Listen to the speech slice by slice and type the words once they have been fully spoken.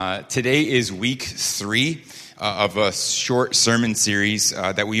Today is week 3 of a short sermon series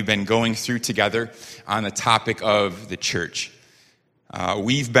that we've been going through together on the topic of the church.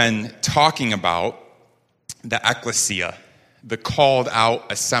 We've been talking about the ecclesia, the called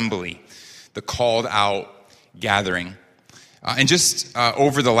out assembly, the called out gathering. And just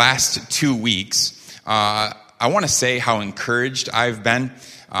over the last 2 weeks, I want to say how encouraged I've been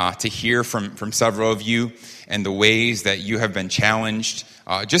to hear from several of you and the ways that you have been challenged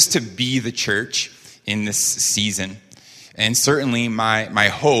just to be the church in this season. And certainly my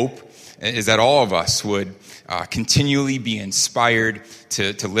hope is that all of us would continually be inspired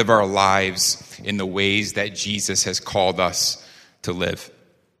to live our lives in the ways that Jesus has called us to live.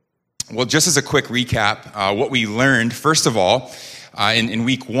 Well, just as a quick recap, what we learned, first of all, in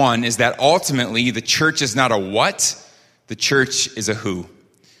week 1 is that ultimately the church is not a what, the church is a who.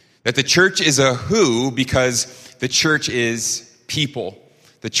 That the church is a who because the church is people.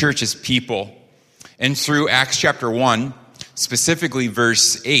 The church is people. And through Acts chapter 1, specifically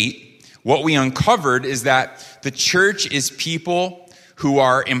verse 8, what we uncovered is that the church is people who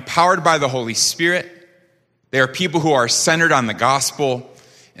are empowered by the Holy Spirit. They are people who are centered on the gospel,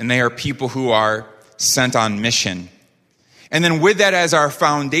 and they are people who are sent on mission. And then with that as our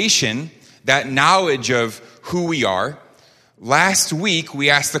foundation, that knowledge of who we are, last week we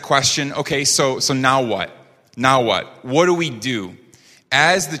asked the question, okay, so now what? Now what? What do we do?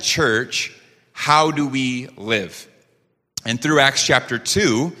 As the church, how do we live? And through Acts chapter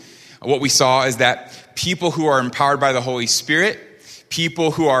 2, what we saw is that people who are empowered by the Holy Spirit,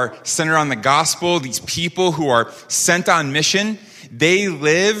 people who are centered on the gospel, these people who are sent on mission, they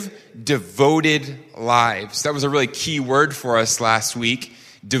live devoted lives. That was a really key word for us last week,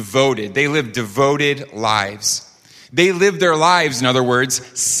 devoted. They live devoted lives. They live their lives, in other words,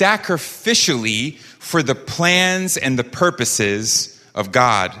 sacrificially for the plans and the purposes of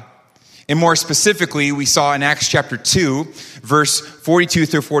God. And more specifically, we saw in Acts chapter 2, verse 42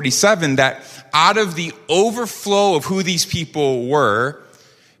 through 47, that out of the overflow of who these people were,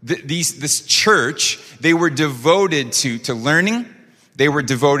 this church, they were devoted to learning, they were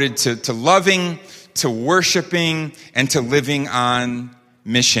devoted to loving, to worshiping, and to living on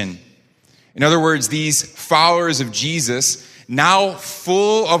mission. In other words, these followers of Jesus, now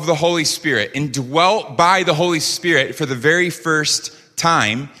full of the Holy Spirit, indwelt by the Holy Spirit for the very first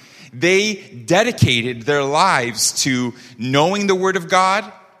time, they dedicated their lives to knowing the Word of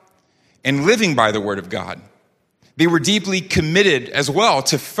God and living by the Word of God. They were deeply committed as well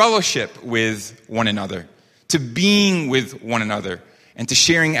to fellowship with one another, to being with one another, and to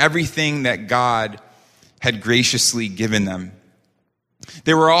sharing everything that God had graciously given them.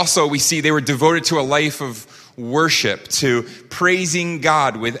 They were also, we see, they were devoted to a life of worship, to praising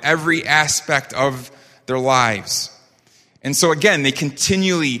God with every aspect of their lives. And so again, they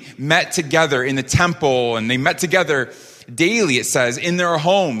continually met together in the temple, and they met together daily, it says, in their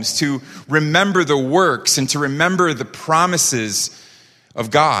homes to remember the works and to remember the promises of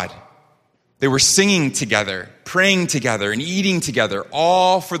God. They were singing together, praying together, and eating together,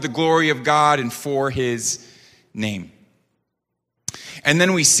 all for the glory of God and for His name. And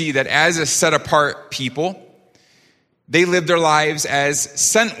then we see that as a set-apart people, they lived their lives as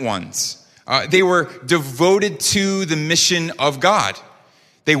sent ones. They were devoted to the mission of God.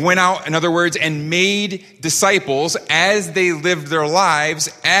 They went out, in other words, and made disciples as they lived their lives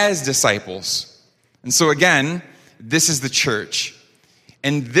as disciples. And so again, this is the church.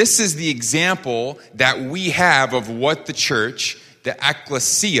 And this is the example that we have of what the church, the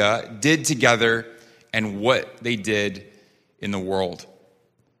ecclesia, did together and what they did in the world.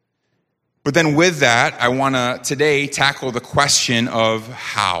 But then with that, I want to today tackle the question of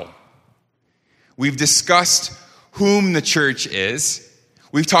how. We've discussed whom the church is.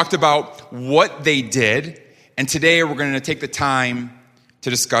 We've talked about what they did. And today we're going to take the time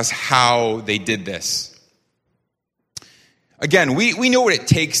to discuss how they did this. Again, we know what it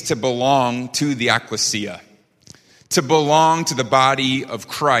takes to belong to the ecclesia, to belong to the body of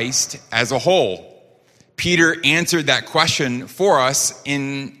Christ as a whole. Peter answered that question for us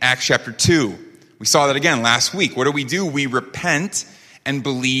in Acts chapter 2. We saw that again last week. What do? We repent and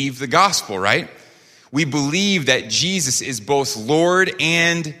believe the gospel, right? We believe that Jesus is both Lord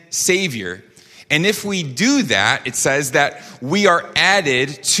and Savior. And if we do that, it says that we are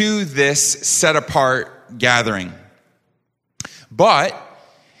added to this set-apart gathering. But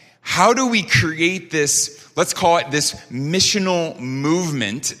how do we create this, let's call it this missional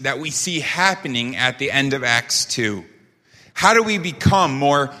movement that we see happening at the end of Acts 2? How do we become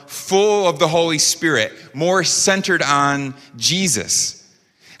more full of the Holy Spirit, more centered on Jesus?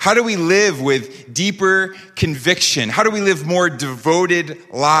 How do we live with deeper conviction? How do we live more devoted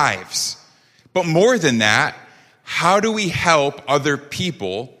lives? But more than that, how do we help other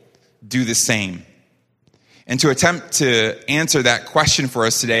people do the same? And to attempt to answer that question for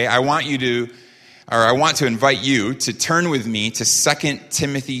us today, I want to invite you to turn with me to 2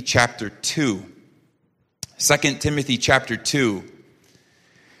 Timothy chapter 2. 2 Timothy chapter 2.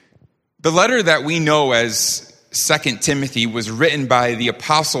 The letter that we know as 2 Timothy was written by the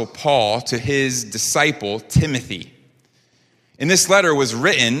Apostle Paul to his disciple Timothy. And this letter was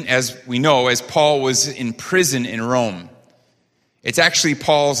written, as we know, as Paul was in prison in Rome. It's actually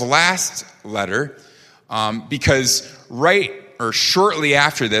Paul's last letter because right or shortly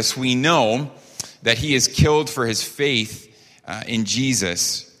after this, we know that he is killed for his faith in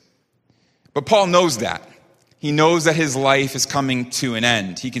Jesus. But Paul knows that. He knows that his life is coming to an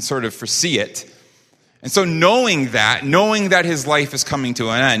end. He can sort of foresee it. And so knowing that his life is coming to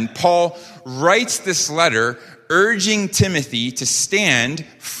an end, Paul writes this letter urging Timothy to stand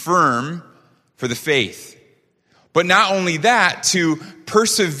firm for the faith. But not only that, to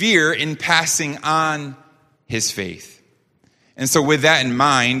persevere in passing on his faith. And so with that in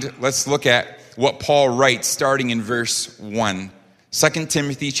mind, let's look at what Paul writes starting in verse 1. 2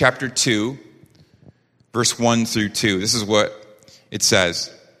 Timothy chapter 2, verse 1 through 2. This is what it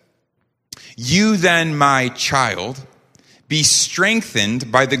says. You then, my child, be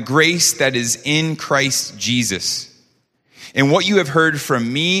strengthened by the grace that is in Christ Jesus. And what you have heard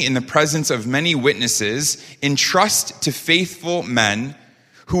from me in the presence of many witnesses, entrust to faithful men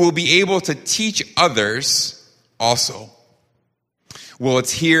who will be able to teach others also. Well,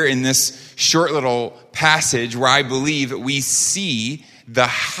 it's here in this short little passage where I believe we see the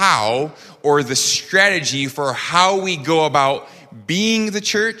how or the strategy for how we go about being the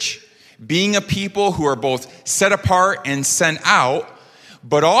church, being a people who are both set apart and sent out,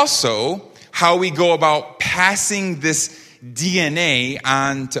 but also how we go about passing this DNA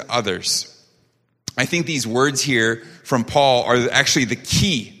on to others. I think these words here from Paul are actually the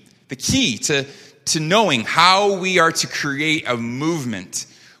key to knowing how we are to create a movement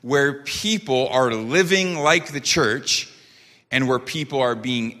where people are living like the church and where people are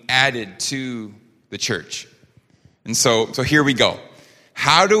being added to the church. And so here we go.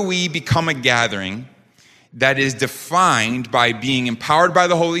 How do we become a gathering that is defined by being empowered by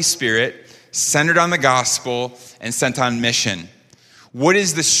the Holy Spirit, centered on the gospel, and sent on mission? What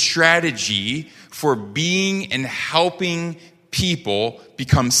is the strategy for being and helping people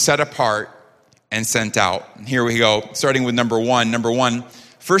become set apart and sent out? And here we go, starting with number one. Number one,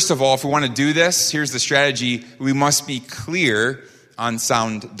 first of all, if we want to do this, here's the strategy. We must be clear on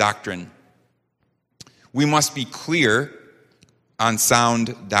sound doctrine. We must be clear on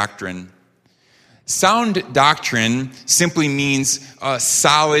sound doctrine. Sound doctrine simply means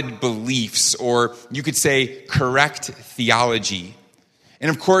solid beliefs, or you could say correct theology.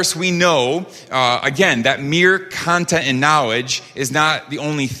 And of course, we know, again, that mere content and knowledge is not the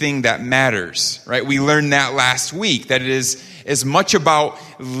only thing that matters, right? We learned that last week, that it is as much about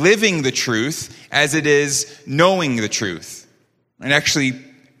living the truth as it is knowing the truth. And actually,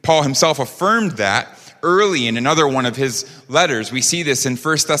 Paul himself affirmed that early in another one of his letters. We see this in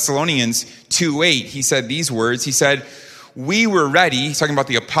 1 Thessalonians 2:8. He said these words. He said, we were ready, he's talking about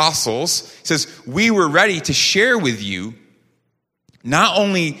the apostles, he says, we were ready to share with you not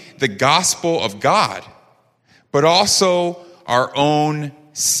only the gospel of God, but also our own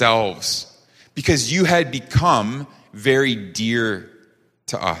selves, because you had become very dear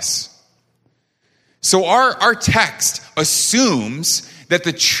to us. So our text assumes that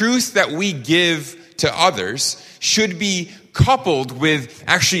the truth that we give to others should be coupled with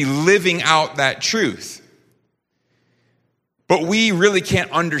actually living out that truth. But we really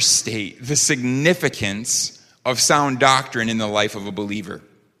can't understate the significance of sound doctrine in the life of a believer.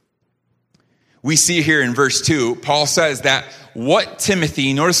 We see here in verse 2, Paul says that what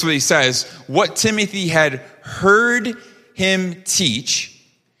Timothy, notice what he says, what Timothy had heard him teach,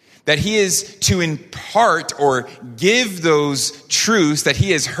 that he is to impart or give those truths that he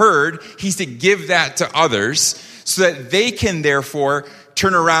has heard, he's to give that to others so that they can therefore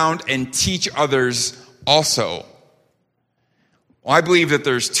turn around and teach others also. Well, I believe that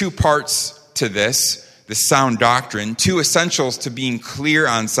there's two parts to this, the sound doctrine, two essentials to being clear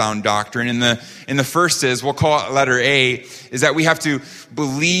on sound doctrine. And the first is, we'll call it letter A, is that we have to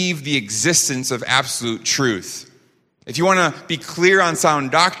believe the existence of absolute truth. If you want to be clear on sound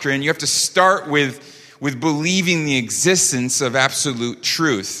doctrine, you have to start with believing the existence of absolute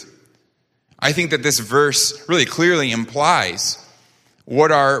truth. I think that this verse really clearly implies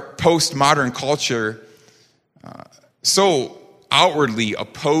what our postmodern culture so outwardly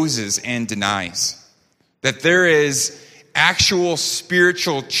opposes and denies. That there is actual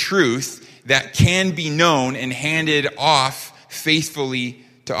spiritual truth that can be known and handed off faithfully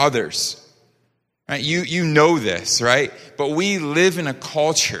to others. Right? You know this, right? But we live in a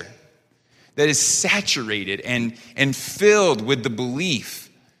culture that is saturated and filled with the belief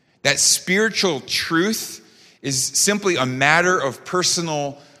that spiritual truth is simply a matter of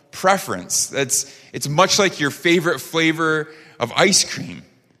personal preference. It's much like your favorite flavor of ice cream,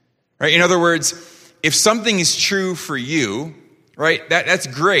 right? In other words, if something is true for you, right, that's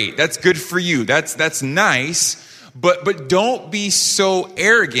great. That's good for you. That's nice. But don't be so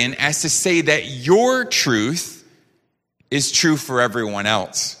arrogant as to say that your truth is true for everyone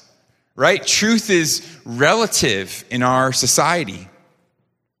else, right? Truth is relative in our society.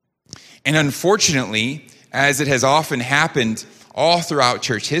 And unfortunately, as it has often happened all throughout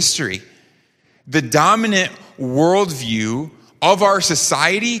church history, the dominant worldview of our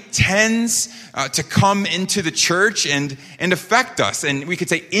society tends to come into the church and affect us, and we could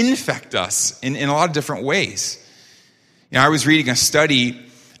say infect us in a lot of different ways. You know, I was reading a study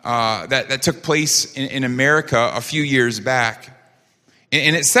that took place in America a few years back,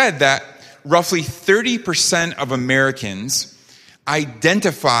 and it said that roughly 30% of Americans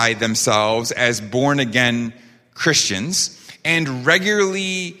identify themselves as born-again Christians and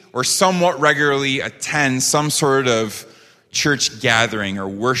regularly or somewhat regularly attend some sort of church gathering or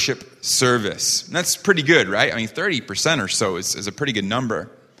worship service. And that's pretty good, right? I mean, 30% or so is a pretty good number.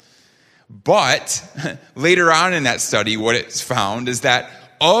 But later on in that study, what it's found is that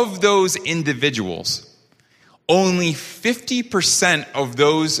of those individuals, only 50% of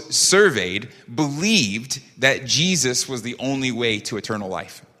those surveyed believed that Jesus was the only way to eternal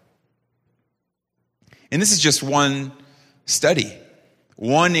life. And this is just one study,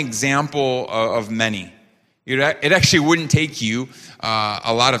 one example of many. It actually wouldn't take you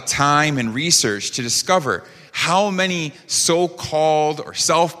a lot of time and research to discover how many so-called or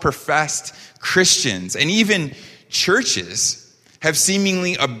self-professed Christians and even churches have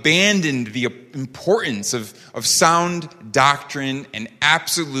seemingly abandoned the importance of sound doctrine and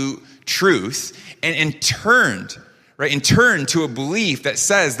absolute truth and turned to a belief that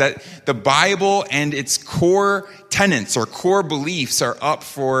says that the Bible and its core tenets or core beliefs are up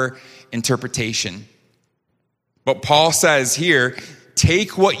for interpretation. But Paul says here,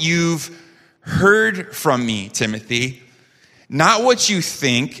 take what you've heard from me, Timothy, not what you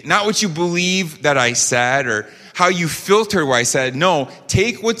think, not what you believe that I said or how you filter what I said. No,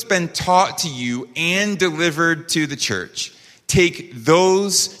 take what's been taught to you and delivered to the church. Take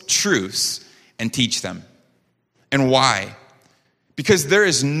those truths and teach them. And why? Because there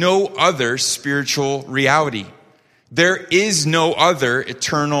is no other spiritual reality. There is no other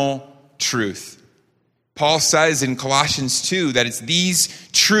eternal truth. Paul says in Colossians 2 that it's these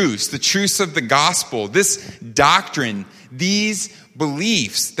truths, the truths of the gospel, this doctrine, these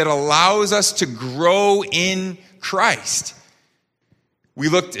beliefs that allows us to grow in Christ. We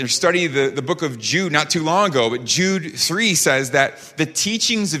looked and studied the book of Jude not too long ago, but Jude 3 says that the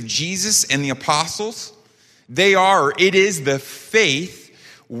teachings of Jesus and the apostles, it is the faith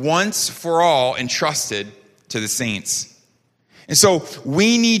once for all entrusted to the saints. And so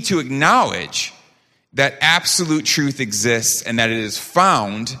we need to acknowledge that absolute truth exists and that it is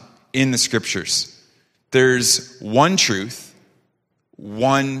found in the scriptures. There's one truth,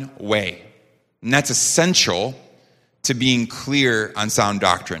 one way. And that's essential to being clear on sound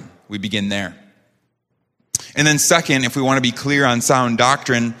doctrine. We begin there. And then second, if we want to be clear on sound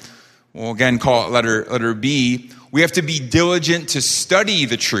doctrine, we'll again call it letter B, we have to be diligent to study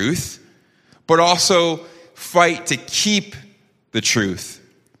the truth, but also fight to keep the truth.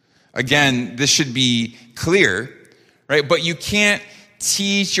 Again, this should be clear, right? But you can't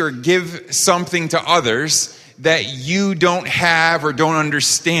teach or give something to others that you don't have or don't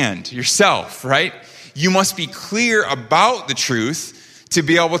understand yourself, right? You must be clear about the truth to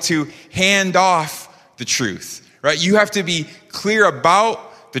be able to hand off the truth, right? You have to be clear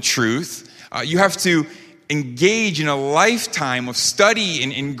about the truth. You have to engage in a lifetime of study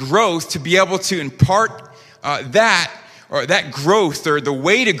and growth to be able to impart that growth or the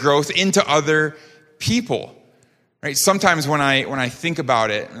way to growth into other people. Right? Sometimes when I think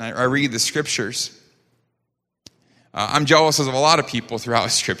about it and I read the scriptures, I'm jealous of a lot of people throughout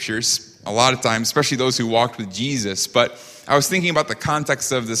scriptures, a lot of times, especially those who walked with Jesus. But I was thinking about the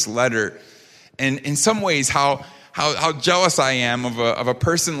context of this letter, and in some ways how jealous I am of a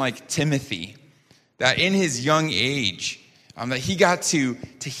person like Timothy, that in his young age, that he got to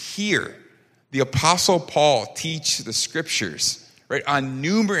hear the Apostle Paul teach the scriptures, right, on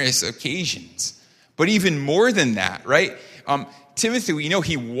numerous occasions. But even more than that, right, Timothy,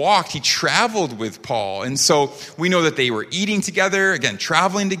 he traveled with Paul. And so we know that they were eating together, again,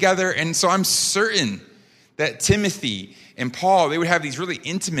 traveling together. And so I'm certain that Timothy and Paul, they would have these really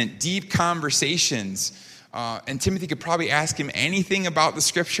intimate, deep conversations. And Timothy could probably ask him anything about the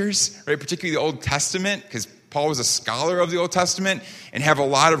scriptures, right? Particularly the Old Testament, because Paul was a scholar of the Old Testament, and have a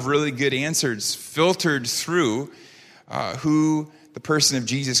lot of really good answers filtered through who the person of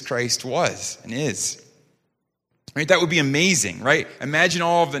Jesus Christ was and is. Right? That would be amazing, right? Imagine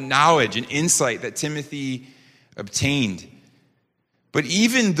all of the knowledge and insight that Timothy obtained. But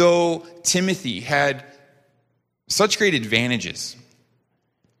even though Timothy had such great advantages,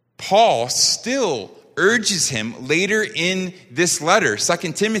 Paul still urges him later in this letter,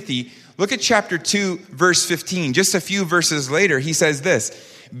 2 Timothy, look at chapter 2, verse 15. Just a few verses later, he says this,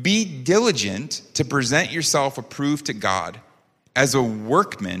 "Be diligent to present yourself approved to God as a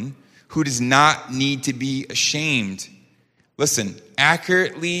workman who does not need to be ashamed." Listen,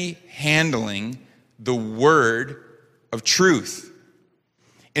 accurately handling the word of truth.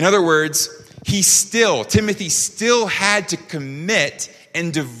 In other words, Timothy still had to commit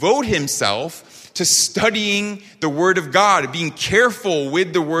and devote himself to studying the Word of God, being careful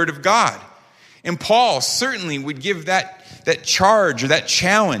with the Word of God. And Paul certainly would give that charge or that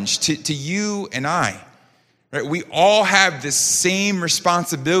challenge to you and I. Right? We all have this same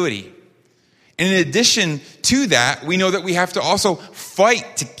responsibility. And in addition to that, we know that we have to also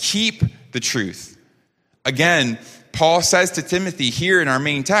fight to keep the truth. Again, Paul says to Timothy here in our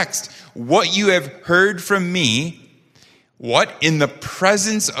main text, "What you have heard from me, in the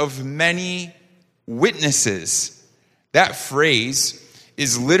presence of many witnesses." That phrase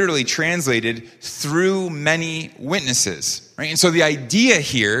is literally translated "through many witnesses." Right? And so the idea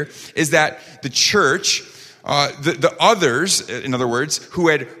here is that the church, the others, in other words, who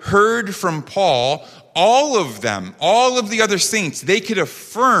had heard from Paul, all of the other saints, they could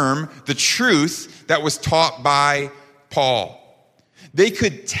affirm the truth that was taught by Paul. They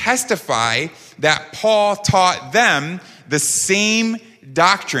could testify that Paul taught them the same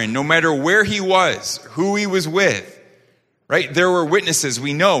doctrine, no matter where he was, who he was with. Right? There were witnesses,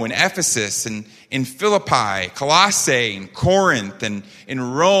 we know, in Ephesus and in Philippi, Colossae, and Corinth, and in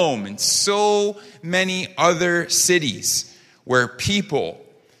Rome, and so many other cities where people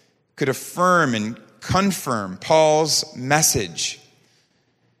could affirm and confirm Paul's message.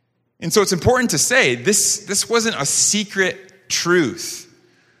 And so it's important to say this wasn't a secret truth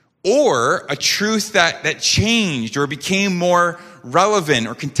or a truth that changed or became more relevant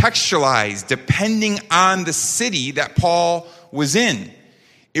or contextualized depending on the city that Paul was in.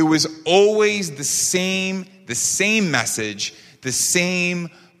 It was always the same message, the same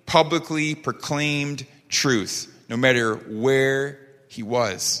publicly proclaimed truth, no matter where he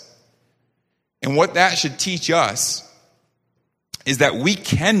was. And what that should teach us is that we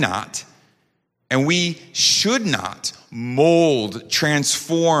cannot and we should not mold,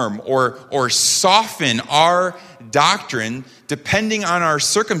 transform, or soften our doctrine depending on our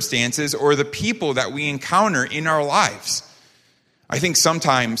circumstances or the people that we encounter in our lives. I think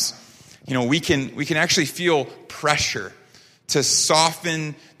sometimes, we can actually feel pressure to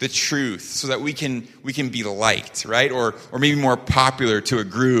soften the truth so that we can be liked, right? Or maybe more popular to a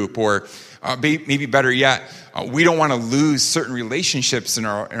group, or maybe better yet, we don't want to lose certain relationships in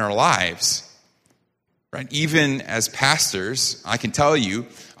our lives. Right? Even as pastors, I can tell you,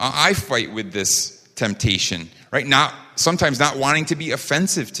 I fight with this temptation, right? Sometimes not wanting to be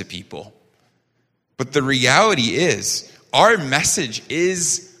offensive to people. But the reality is, our message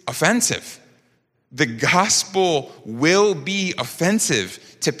is offensive. The gospel will be offensive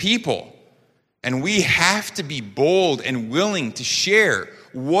to people. And we have to be bold and willing to share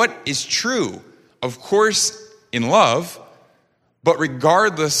what is true, of course, in love, but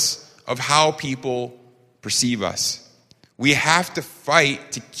regardless of how people perceive us. We have to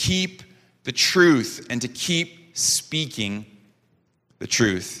fight to keep the truth and to keep speaking the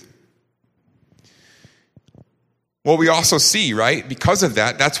truth. Well, we also see, right, because of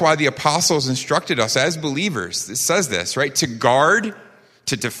that's why the apostles instructed us as believers. It says this, right, to guard,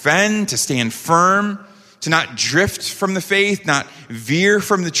 to defend, to stand firm, to not drift from the faith, not veer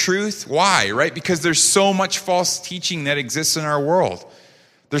from the truth. Why, right? Because there's so much false teaching that exists in our world.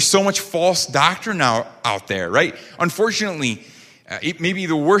 There's so much false doctrine out there, right? Unfortunately, it may be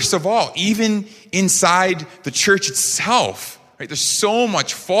the worst of all, even inside the church itself, right? There's so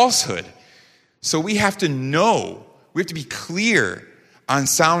much falsehood. So we have to know, we have to be clear on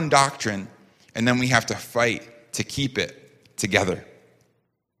sound doctrine, and then we have to fight to keep it together.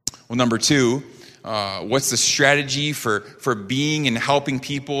 Well, number two, what's the strategy for being and helping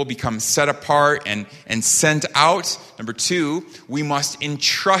people become set apart and sent out? Number 2, we must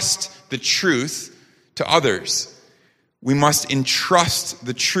entrust the truth to others. We must entrust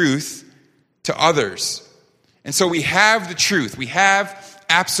the truth to others. And so we have the truth. We have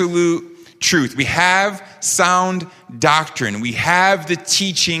absolute truth. We have sound doctrine. We have the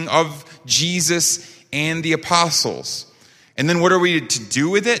teaching of Jesus and the apostles. And then what are we to do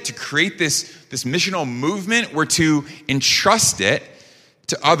with it? To create this missional movement? We're to entrust it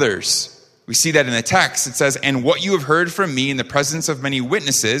to others. We see that in the text. It says, and what you have heard from me in the presence of many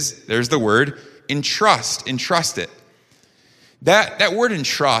witnesses, there's the word, entrust it. That word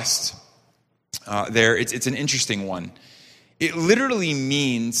entrust, it's an interesting one. It literally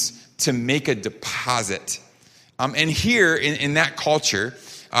means to make a deposit. And here, in that culture,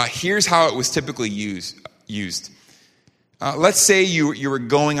 here's how it was typically used. Let's say you were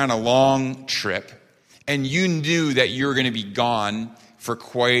going on a long trip, and you knew that you were going to be gone for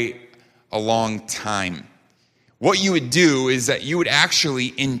quite a long time. What you would do is that you would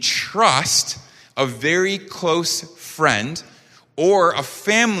actually entrust a very close friend or a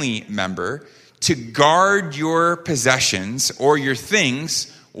family member to guard your possessions or your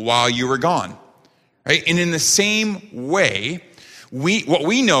things while you were gone, right? And in the same way, what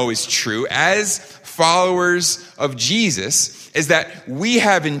we know is true as followers of Jesus is that we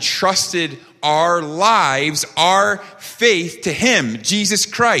have entrusted our lives, our faith to him, Jesus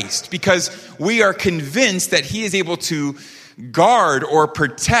Christ, because we are convinced that he is able to guard or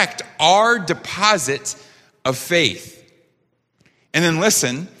protect our deposit of faith. And then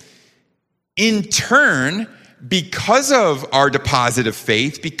listen, in turn, because of our deposit of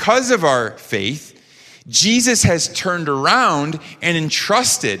faith, because of our faith, Jesus has turned around and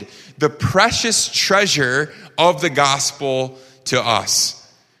entrusted the precious treasure of the gospel to us,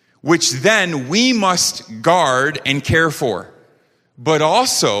 which then we must guard and care for. But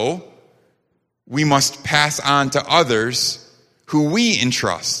also, we must pass on to others who we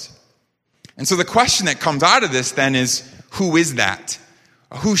entrust. And so the question that comes out of this then is, who is that?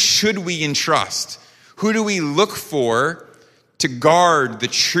 Who should we entrust? Who do we look for to guard the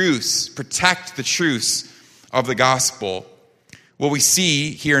truths, protect the truths of the gospel? Well, we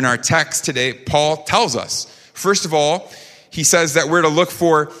see here in our text today, Paul tells us. First of all, he says that we're to look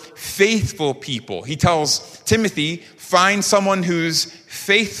for faithful people. He tells Timothy, find someone who's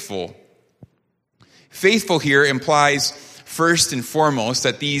faithful. Faithful here implies, first and foremost,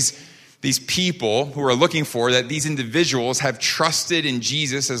 that these people who are looking for, that these individuals have trusted in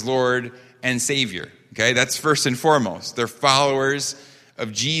Jesus as Lord and Savior. Okay, that's first and foremost. They're followers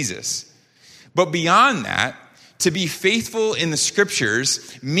of Jesus. But beyond that, to be faithful in the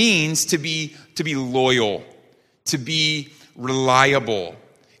scriptures means to be loyal, to be reliable.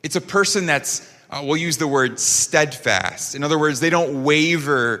 It's a person that's, we'll use the word steadfast. In other words, they don't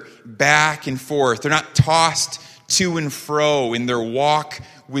waver back and forth. They're not tossed to and fro in their walk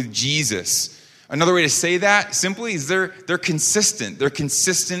with Jesus. Another way to say that simply is they're consistent. They're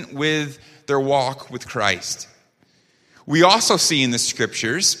consistent with their walk with Christ. We also see in the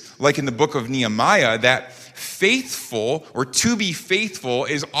scriptures, like in the book of Nehemiah, that faithful or to be faithful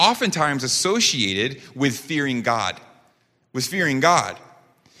is oftentimes associated with fearing God.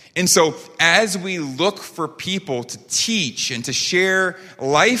 And so as we look for people to teach and to share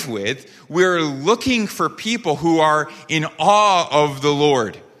life with, we're looking for people who are in awe of the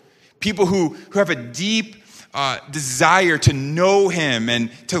Lord. People who have a deep desire to know him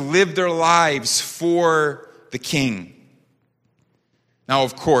and to live their lives for the King. Now,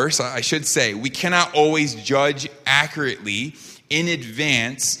 of course, I should say, we cannot always judge accurately in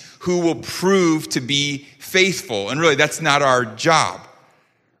advance who will prove to be faithful. And really, that's not our job,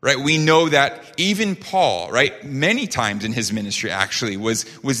 right? We know that even Paul, right, many times in his ministry actually was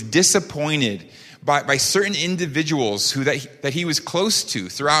disappointed by certain individuals that he was close to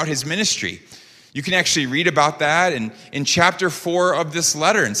throughout his ministry. You can actually read about that in chapter 4 of this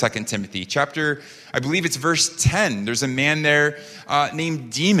letter in 2 Timothy. I believe it's verse 10. There's a man there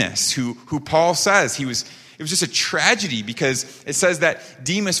named Demas who Paul says it was just a tragedy because it says that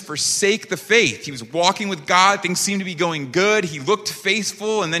Demas forsake the faith. He was walking with God. Things seemed to be going good. He looked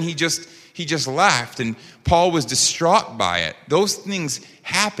faithful, and then he just left. And Paul was distraught by it. Those things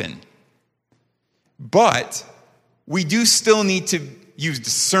happen. But we do still need to use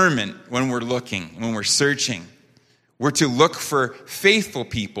discernment when we're looking, when we're searching. We're to look for faithful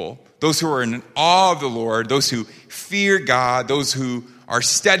people, those who are in awe of the Lord, those who fear God, those who are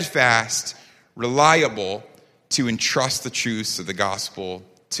steadfast, reliable, to entrust the truths of the gospel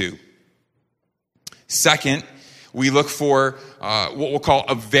to. Second, we look for what we'll call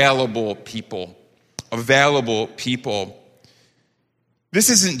available people. available people. This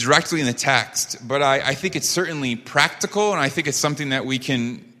isn't directly in the text, but I think it's certainly practical, and I think it's something that we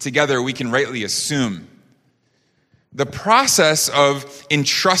can rightly assume. The process of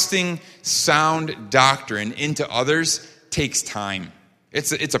entrusting sound doctrine into others takes time.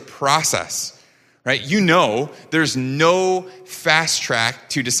 It's a process, right? You know there's no fast track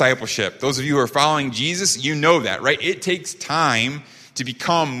to discipleship. Those of you who are following Jesus, you know that, right? It takes time to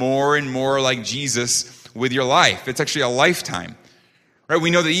become more and more like Jesus with your life. It's actually a lifetime. Right, we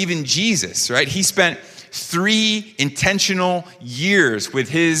know that even Jesus, right, he spent 3 intentional years with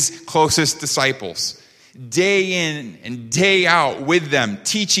his closest disciples, day in and day out with them,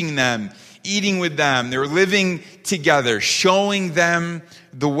 teaching them, eating with them. They were living together, showing them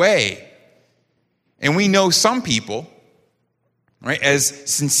the way. And we know some people, right, as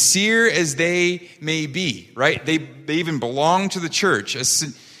sincere as they may be, right, they even belong to the church,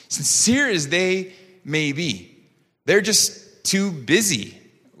 as sincere as they may be, they're just too busy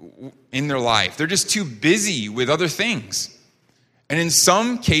in their life. They're just too busy with other things. And in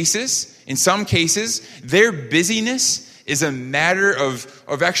some cases, their busyness is a matter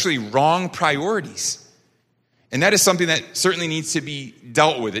of actually wrong priorities. And that is something that certainly needs to be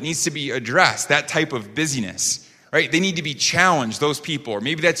dealt with. It needs to be addressed, that type of busyness, right? They need to be challenged, those people. Or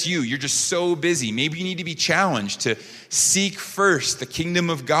maybe that's you. You're just so busy. Maybe you need to be challenged to seek first the kingdom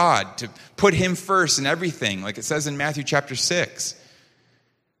of God, to put him first in everything, like it says in Matthew chapter 6.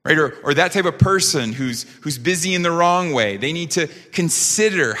 Right? Or that type of person who's busy in the wrong way. They need to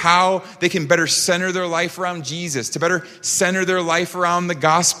consider how they can better center their life around Jesus, to better center their life around the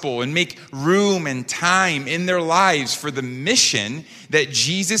gospel and make room and time in their lives for the mission that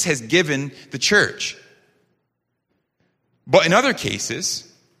Jesus has given the church. But in other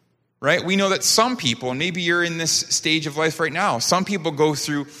cases, right, we know that some people, and maybe you're in this stage of life right now, some people go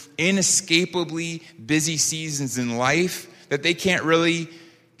through inescapably busy seasons in life that they can't really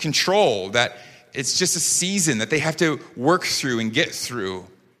control, that it's just a season that they have to work through and get through,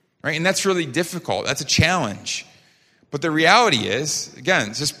 right? And that's really difficult. That's a challenge. But the reality is, again,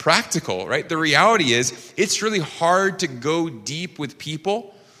 it's just practical, right? The reality is it's really hard to go deep with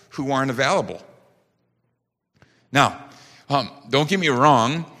people who aren't available. Now, don't get me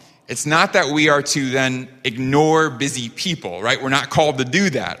wrong. It's not that we are to then ignore busy people, right? We're not called to do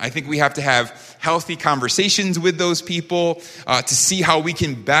that. I think we have to have healthy conversations with those people to see how we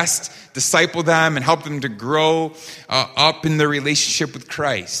can best disciple them and help them to grow up in their relationship with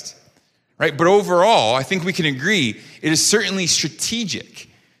Christ, right? But overall, I think we can agree it is certainly strategic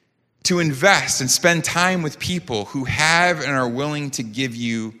to invest and spend time with people who have and are willing to give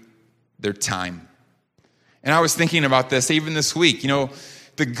you their time. And I was thinking about this even this week. You know,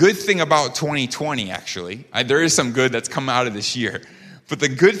 the good thing about 2020, actually, there is some good that's come out of this year. But the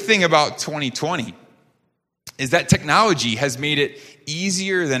good thing about 2020 is that technology has made it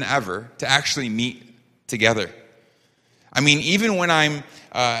easier than ever to actually meet together. I mean, even when I'm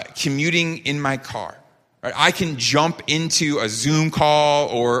commuting in my car, right, I can jump into a Zoom call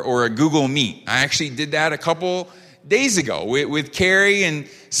or a Google Meet. I actually did that a couple days ago with Carrie and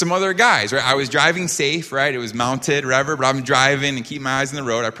some other guys, right? I was driving safe, right? It was mounted, whatever, but I'm driving and keep my eyes on the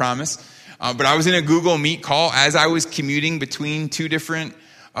road, I promise. But I was in a Google Meet call as I was commuting between 2 different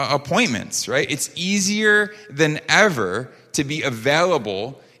appointments, right? It's easier than ever to be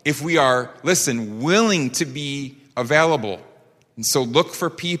available if we are, willing to be available. And so look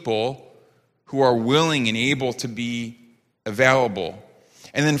for people who are willing and able to be available.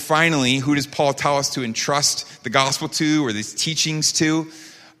 And then finally, who does Paul tell us to entrust the gospel to, or these teachings to?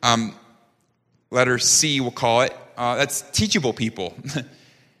 Letter C, we'll call it. That's teachable people.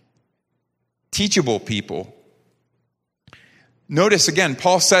 Teachable people. Notice again,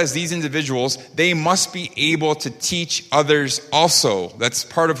 Paul says these individuals, they must be able to teach others also. That's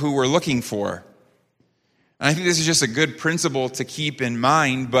part of who we're looking for. And I think this is just a good principle to keep in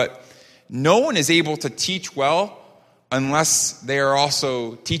mind, but no one is able to teach well unless they are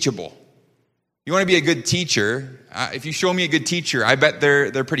also teachable. You want to be a good teacher, if you show me a good teacher, I bet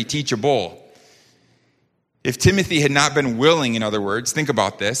they're pretty teachable. If Timothy had not been willing, in other words, think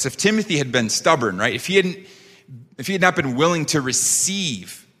about this. If Timothy had been stubborn, right? If he had not been willing to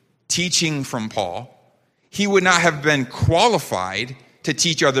receive teaching from Paul, he would not have been qualified to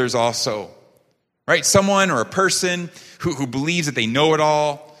teach others also. Right? Someone or a person who believes that they know it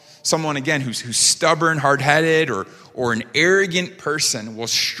all, someone, again, who's stubborn, hard-headed, or an arrogant person will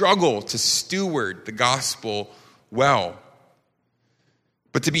struggle to steward the gospel well.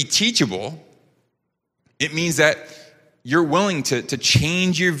 But to be teachable, it means that you're willing to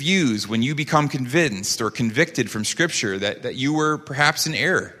change your views when you become convinced or convicted from Scripture that you were perhaps in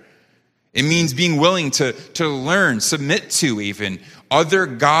error. It means being willing to learn, submit to even other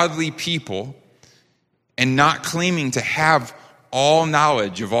godly people, and not claiming to have all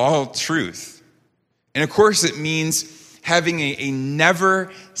knowledge of all truth. And of course, it means having a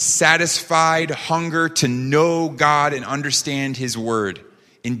never satisfied hunger to know God and understand His Word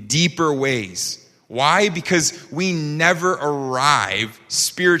in deeper ways. Why? Because we never arrive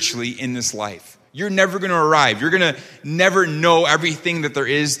spiritually in this life. You're never going to arrive. You're going to never know everything that there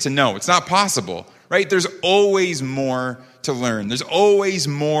is to know. It's not possible, right? There's always more to learn. There's always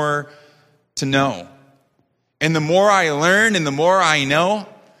more to know. And the more I learn and the more I know,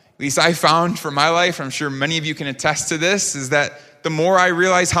 at least I found for my life, I'm sure many of you can attest to this, is that the more I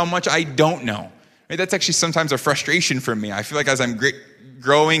realize how much I don't know. Right? That's actually sometimes a frustration for me. I feel like as I'm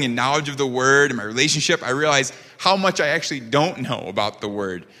growing in knowledge of the Word and my relationship, I realize how much I actually don't know about the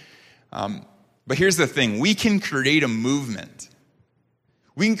Word. But here's the thing. We can create a movement.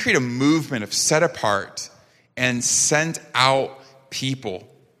 We can create a movement of set apart and sent out people.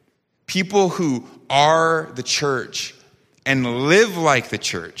 People who are the church and live like the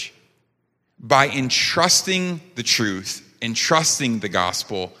church by entrusting the truth, entrusting the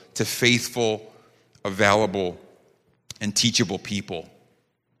gospel to faithful, available, and teachable people.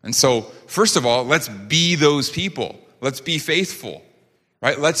 And so, first of all, let's be those people. Let's be faithful,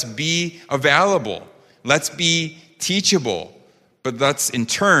 right? Let's be available. Let's be teachable. But let's, in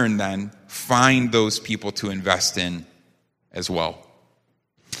turn, then, find those people to invest in as well.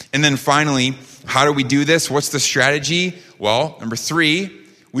 And then finally, how do we do this? What's the strategy? Well, number 3,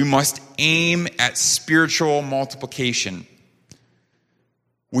 we must aim at spiritual multiplication.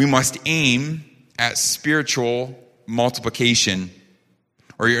 We must aim at spiritual multiplication.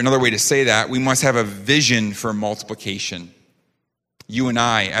 Or another way to say that, we must have a vision for multiplication. You and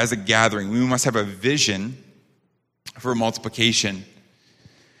I, as a gathering, we must have a vision for multiplication.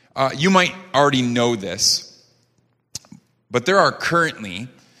 You might already know this, but there are currently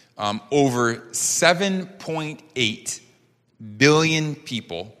over 7.8 billion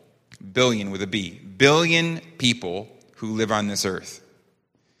people, billion with a B, billion people who live on this earth.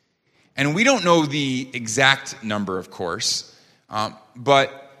 And we don't know the exact number, of course,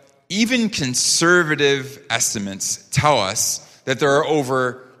 but even conservative estimates tell us that there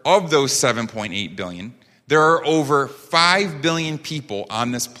are of those 7.8 billion, there are over 5 billion people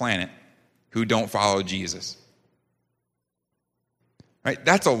on this planet who don't follow Jesus. Right?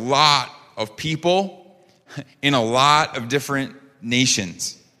 That's a lot of people in a lot of different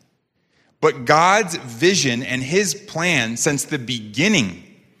nations. But God's vision and His plan since the beginning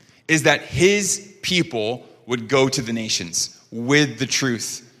is that His people would go to the nations with the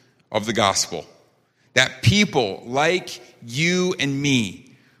truth of the gospel. That people like you and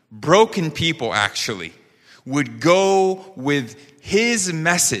me, broken people actually, would go with His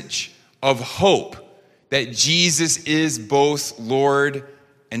message of hope that Jesus is both Lord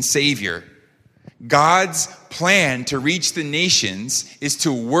and Savior. God's plan to reach the nations is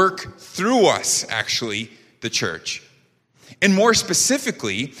to work through us, actually, the church. And more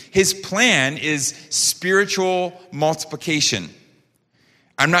specifically, His plan is spiritual multiplication.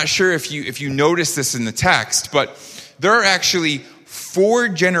 I'm not sure if you notice this in the text, but there are actually 4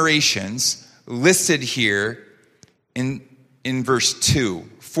 generations listed here in verse 2.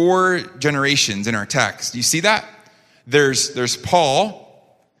 4 generations in our text. Do you see that? There's Paul.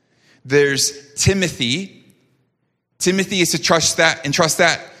 There's Timothy. Timothy is to entrust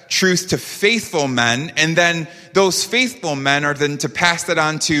that truth to faithful men, and then those faithful men are then to pass that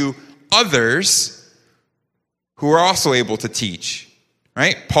on to others who are also able to teach.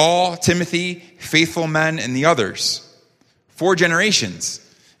 Right? Paul, Timothy, faithful men, and the others. 4 generations.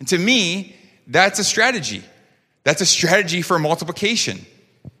 And to me, that's a strategy. That's a strategy for multiplication.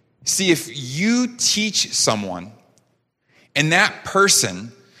 See, if you teach someone and that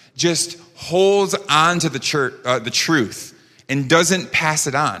person just holds on to the truth and doesn't pass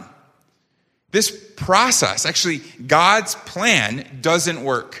it on, this process, actually, God's plan doesn't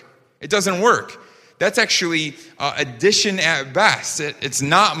work. It doesn't work. That's actually addition at best. It's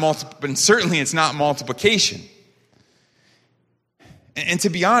not and certainly it's not multiplication. And to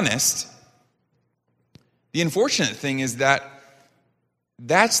be honest, the unfortunate thing is that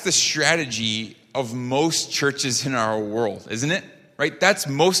that's the strategy of most churches in our world, isn't it? Right? That's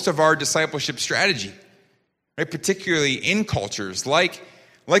most of our discipleship strategy. Right? Particularly in cultures like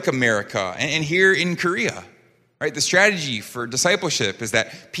America and here in Korea. Right? The strategy for discipleship is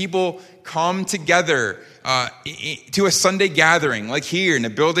that people come together to a Sunday gathering like here in a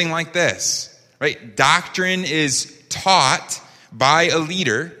building like this. Right? Doctrine is taught by a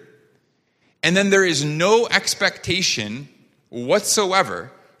leader, and then there is no expectation whatsoever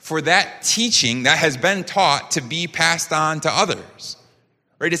for that teaching that has been taught to be passed on to others.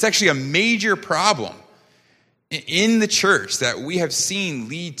 Right? It's actually a major problem in the church that we have seen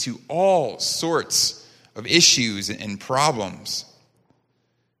lead to all sorts of issues and problems.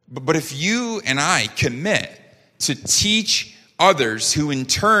 But if you and I commit to teach others who in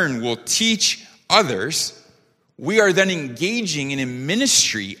turn will teach others, we are then engaging in a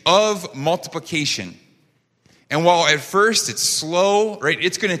ministry of multiplication. And while at first it's slow, right,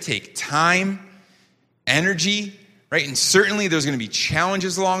 it's going to take time, energy, right, and certainly there's going to be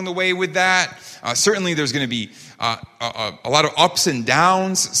challenges along the way with that. Certainly there's going to be a lot of ups and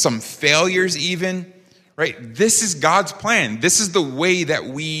downs, some failures even, right? This is God's plan. This is the way that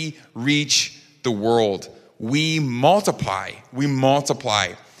we reach the world. We multiply. We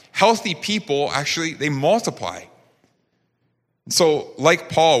multiply. Healthy people, actually, they multiply. So, like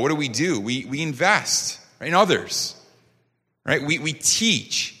Paul, what do? We invest in others, right? We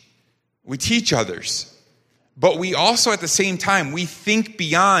teach. We teach others. But we also, at the same time, we think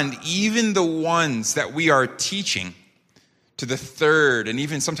beyond even the ones that we are teaching to the third and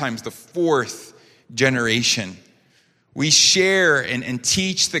even sometimes the fourth generation. We share and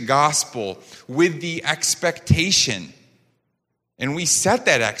teach the gospel with the expectation, and we set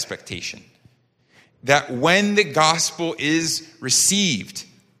that expectation, that when the gospel is received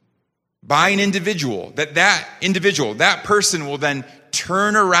by an individual, that person will then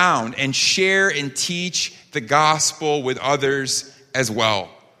turn around and share and teach the gospel with others as well.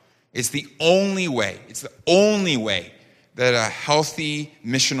 It's the only way that a healthy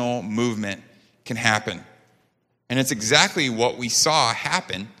missional movement can happen. And it's exactly what we saw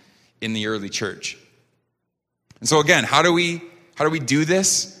happen in the early church. And so again, how do we do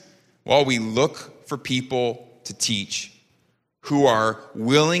this? Well, we look for people to teach who are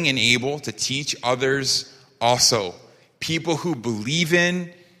willing and able to teach others also. People who believe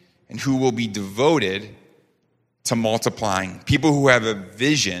in and who will be devoted to multiplying. People who have a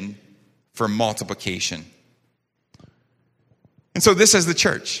vision for multiplication. And so this is the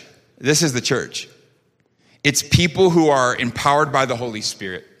church. This is the church. It's people who are empowered by the Holy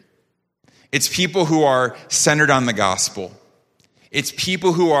Spirit. It's people who are centered on the gospel. It's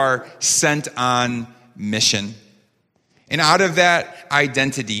people who are sent on mission. And out of that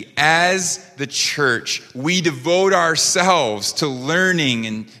identity, as the church, we devote ourselves to learning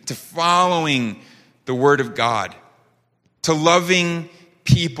and to following the Word of God, to loving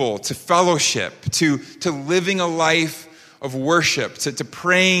people, to fellowship, to living a life of worship, to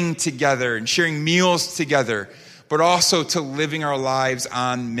praying together and sharing meals together, but also to living our lives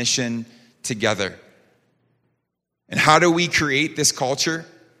on mission together. And how do we create this culture?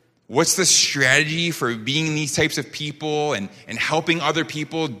 What's the strategy for being these types of people and helping other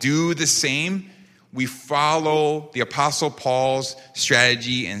people do the same? We follow the Apostle Paul's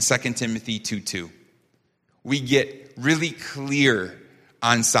strategy in 2 Timothy 2:2. We get really clear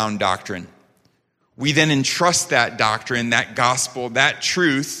on sound doctrine. We then entrust that doctrine, that gospel, that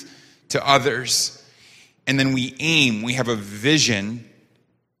truth to others. And then we have a vision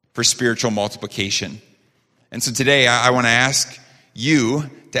for spiritual multiplication. And so today I want to ask you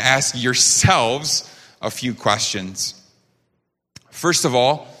to ask yourselves a few questions. First of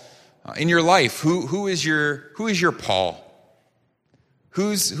all, in your life, who is your Paul?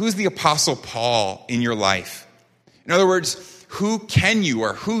 Who's the Apostle Paul in your life? In other words, who can you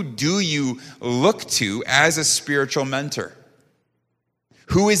or who do you look to as a spiritual mentor?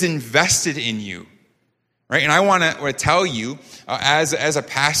 Who is invested in you? Right? And I want to tell you, as a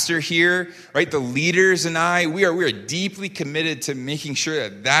pastor here, right, the leaders and we are deeply committed to making sure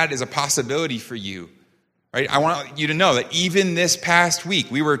that is a possibility for you. Right? I want you to know that even this past week,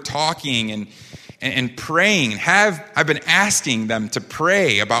 we were talking and praying. I've been asking them to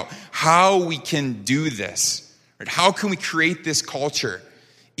pray about how we can do this. Right? How can we create this culture,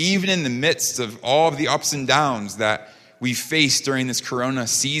 even in the midst of all of the ups and downs that we face during this Corona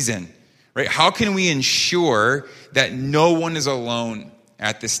season? Right? How can we ensure that no one is alone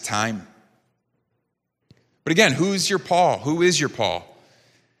at this time? But again, who's your Paul? Who is your Paul?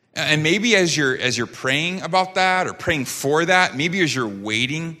 And maybe as you're praying about that or praying for that, maybe as you're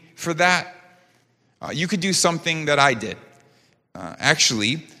waiting for that, you could do something that I did.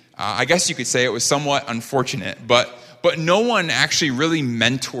 I guess you could say it was somewhat unfortunate, but no one actually really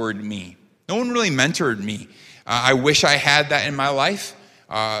mentored me. No one really mentored me. I wish I had that in my life.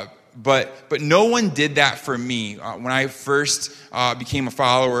 But no one did that for me when I first became a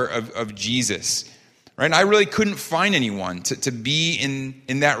follower of Jesus. Right? And I really couldn't find anyone to be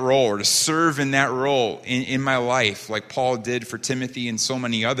in that role or to serve in that role in my life like Paul did for Timothy and so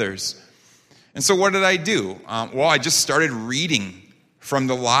many others. And so what did I do? Well, I just started reading from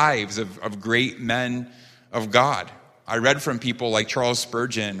the lives of great men of God. I read from people like Charles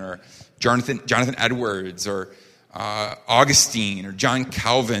Spurgeon or Jonathan Edwards or Augustine or John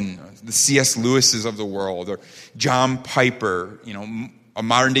Calvin, the C.S. Lewis's of the world, or John Piper, a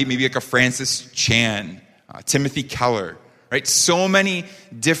modern day, maybe like a Francis Chan, Timothy Keller, right? So many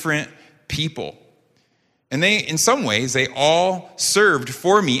different people. And they, in some ways, they all served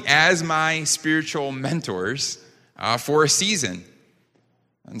for me as my spiritual mentors for a season.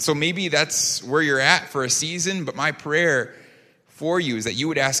 And so maybe that's where you're at for a season, but my prayer for you is that you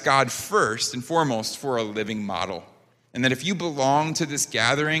would ask God first and foremost for a living model. And that if you belong to this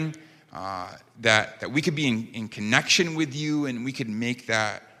gathering, that we could be in connection with you and we could make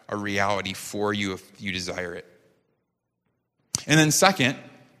that a reality for you if you desire it. And then second,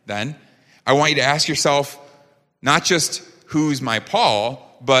 I want you to ask yourself, not just who's my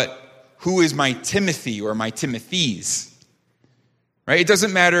Paul, but who is my Timothy or my Timothys? Right? It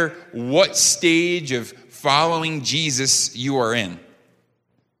doesn't matter what stage of following Jesus you are in.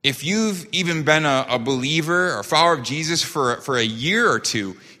 If you've even been a believer or follower of Jesus for a year or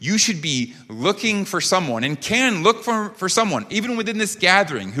two, you should be looking for someone and can look for someone, even within this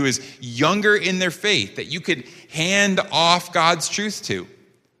gathering, who is younger in their faith, that you could hand off God's truth to.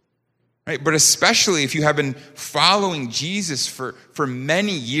 Right? But especially if you have been following Jesus for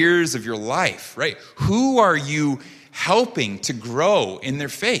many years of your life, right? Who are you helping to grow in their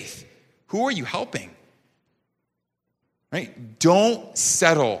faith? Who are you helping? Right? Don't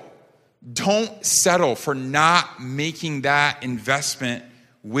settle for not making that investment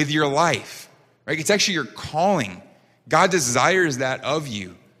with your life. Right? It's actually your calling. God desires that of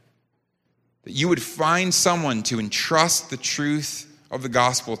you. That you would find someone to entrust the truth of the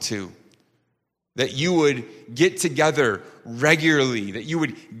gospel to. That you would get together regularly, that you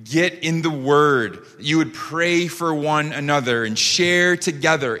would get in the Word, that you would pray for one another and share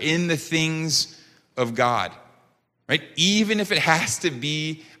together in the things of God. Right? Even if it has to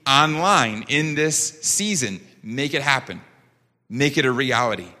be online in this season, make it happen. Make it a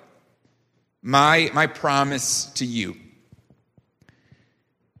reality. My promise to you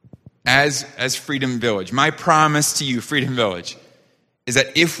as Freedom Village, my promise to you, Freedom Village, is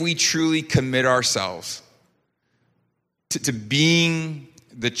that if we truly commit ourselves to being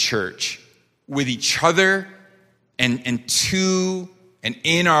the church with each other and to and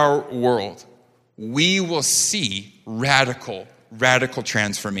in our world, we will see radical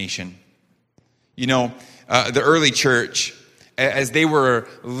transformation. The early church, as they were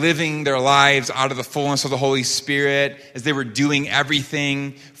living their lives out of the fullness of the Holy Spirit, as they were doing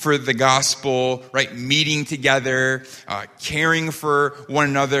everything for the gospel, right? Meeting together, caring for one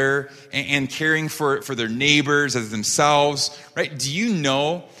another, and caring for their neighbors as themselves, right? Do you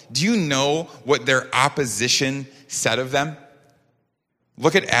know what their opposition said of them?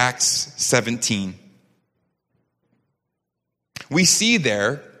 Look at Acts 17. We see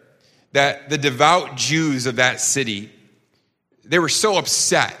there that the devout Jews of that city, they were so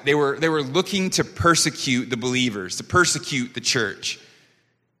upset. They were looking to persecute the believers, to persecute the church.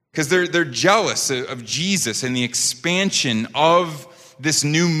 Because they're jealous of Jesus and the expansion of this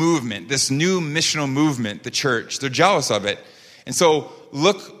new movement, this new missional movement, the church. They're jealous of it. And so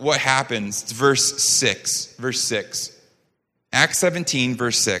look what happens. It's verse 6. Acts 17,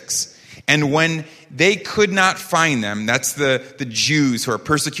 verse 6. And when they could not find them, that's the Jews who are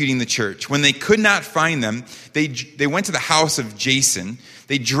persecuting the church. When they could not find them, they went to the house of Jason.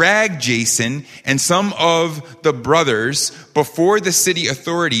 They dragged Jason and some of the brothers before the city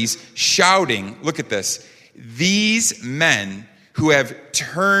authorities, shouting, look at this, "These men who have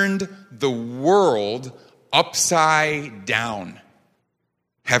turned the world upside down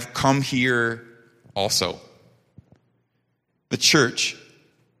have come here also." The church,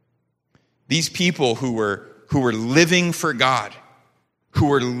 these people who were living for God, who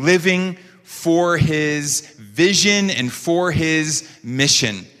were living for his vision and for his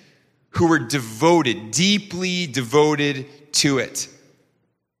mission, who were devoted, deeply devoted to it.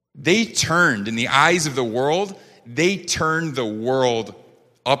 They turned, in the eyes of the world, they turned the world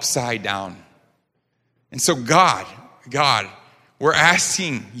upside down. And so God, we're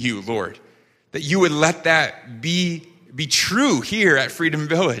asking you, Lord, that you would let that be true here at Freedom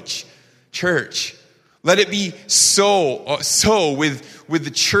Village Church. Let it be so with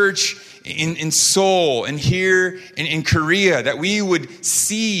the church in Seoul and here in Korea, that we would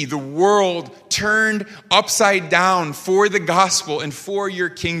see the world turned upside down for the gospel and for your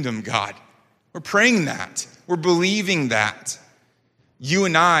kingdom, God. We're praying that. We're believing that. You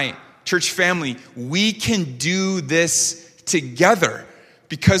and I, church family, we can do this together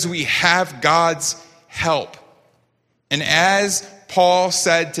because we have God's help. And as Paul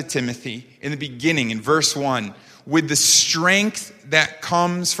said to Timothy in the beginning, in verse 1, with the strength that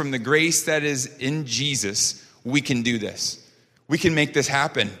comes from the grace that is in Jesus, we can do this. We can make this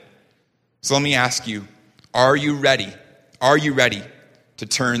happen. So let me ask you, are you ready? Are you ready to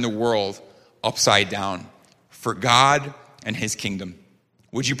turn the world upside down for God and his kingdom?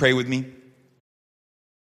 Would you pray with me?